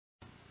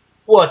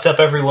What's up,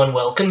 everyone?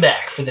 Welcome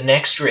back for the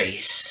next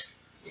race.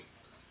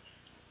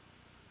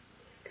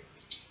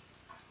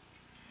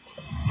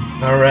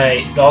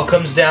 Alright, it all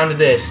comes down to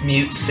this,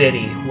 Mute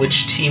City.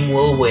 Which team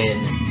will win?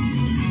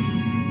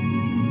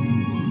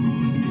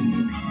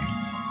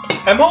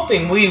 I'm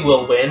hoping we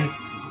will win,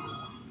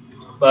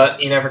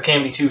 but you never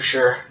can be too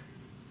sure.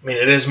 I mean,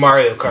 it is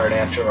Mario Kart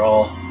after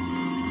all.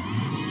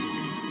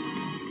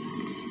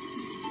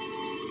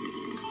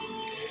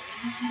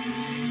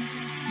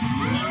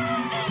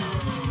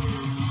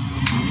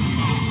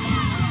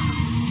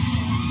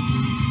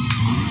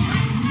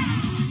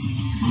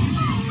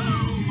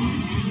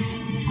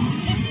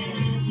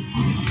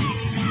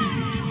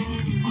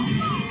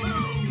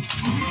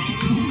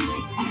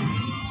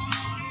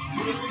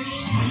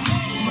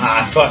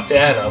 I fucked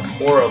that up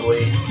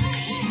horribly.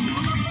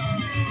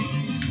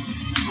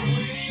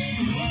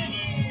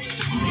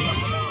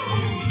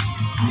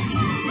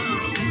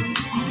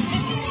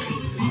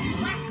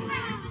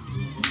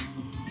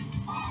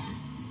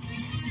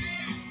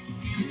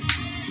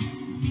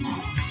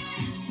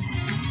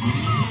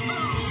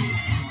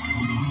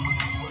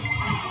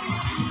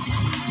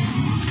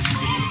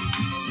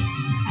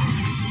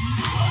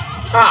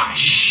 Ah,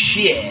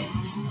 shit.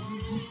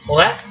 Well,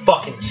 that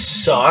fucking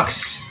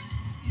sucks.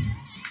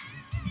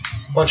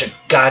 Bunch of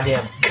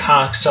goddamn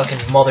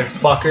cocksucking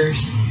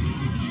motherfuckers.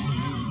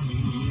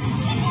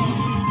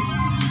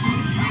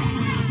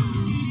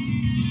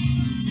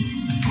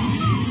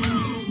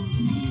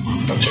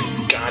 Bunch of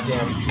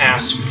goddamn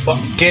ass fuck.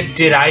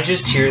 Did I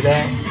just hear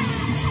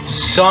that?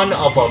 Son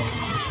of a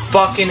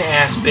fucking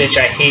ass bitch,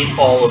 I hate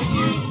all of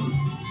you.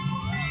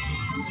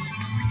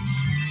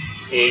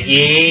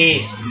 Iggy,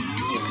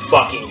 you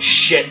fucking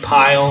shit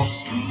pile.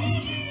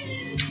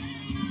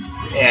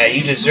 Yeah,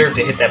 you deserve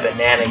to hit that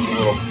banana, you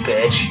little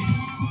bitch.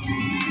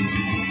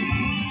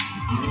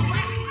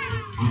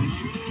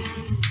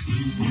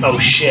 Oh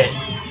shit.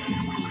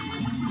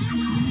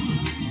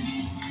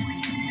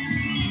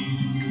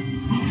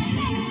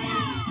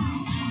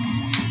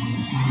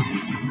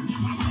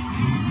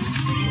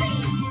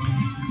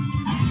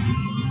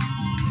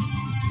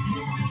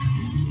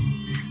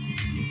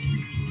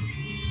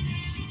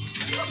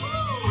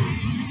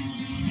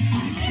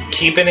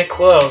 Keeping it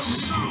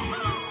close.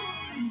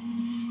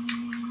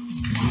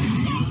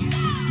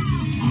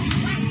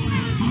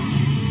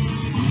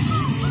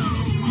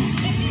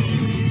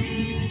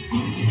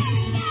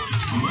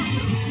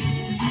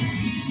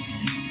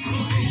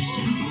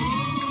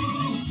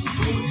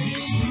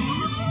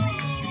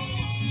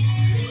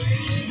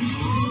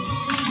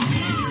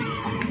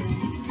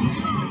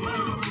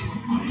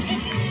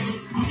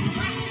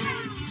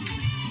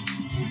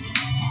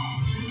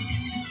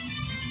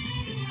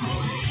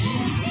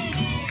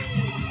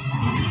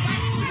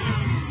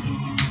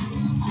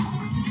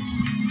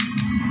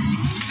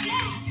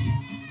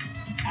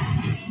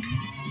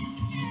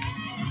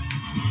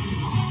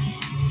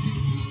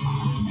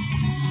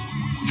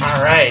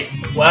 Alright,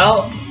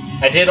 well,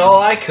 I did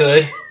all I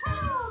could.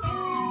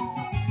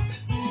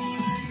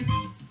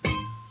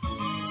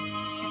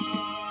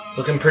 It's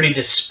looking pretty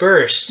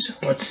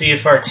dispersed. Let's see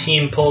if our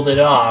team pulled it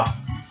off.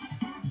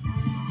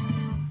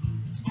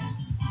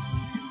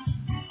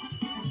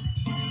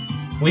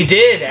 We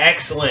did!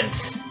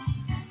 Excellent!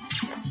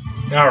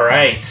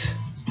 Alright.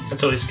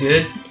 That's always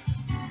good.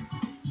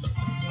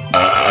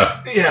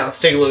 Yeah,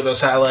 let's take a look at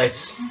those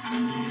highlights.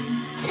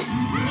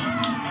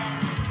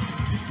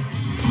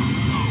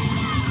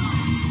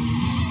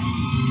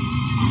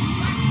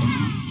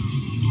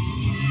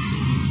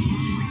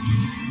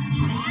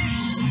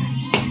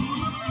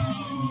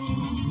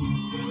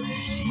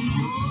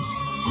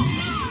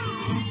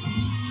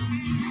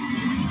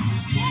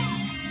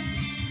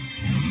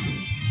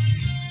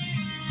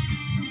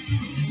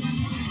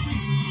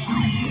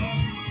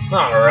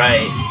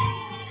 Alright,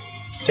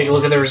 let's take a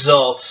look at the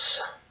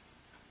results.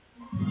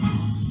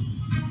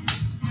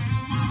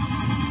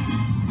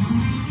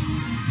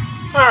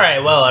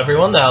 Alright, well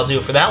everyone, that'll do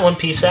it for that one.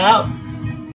 Peace out.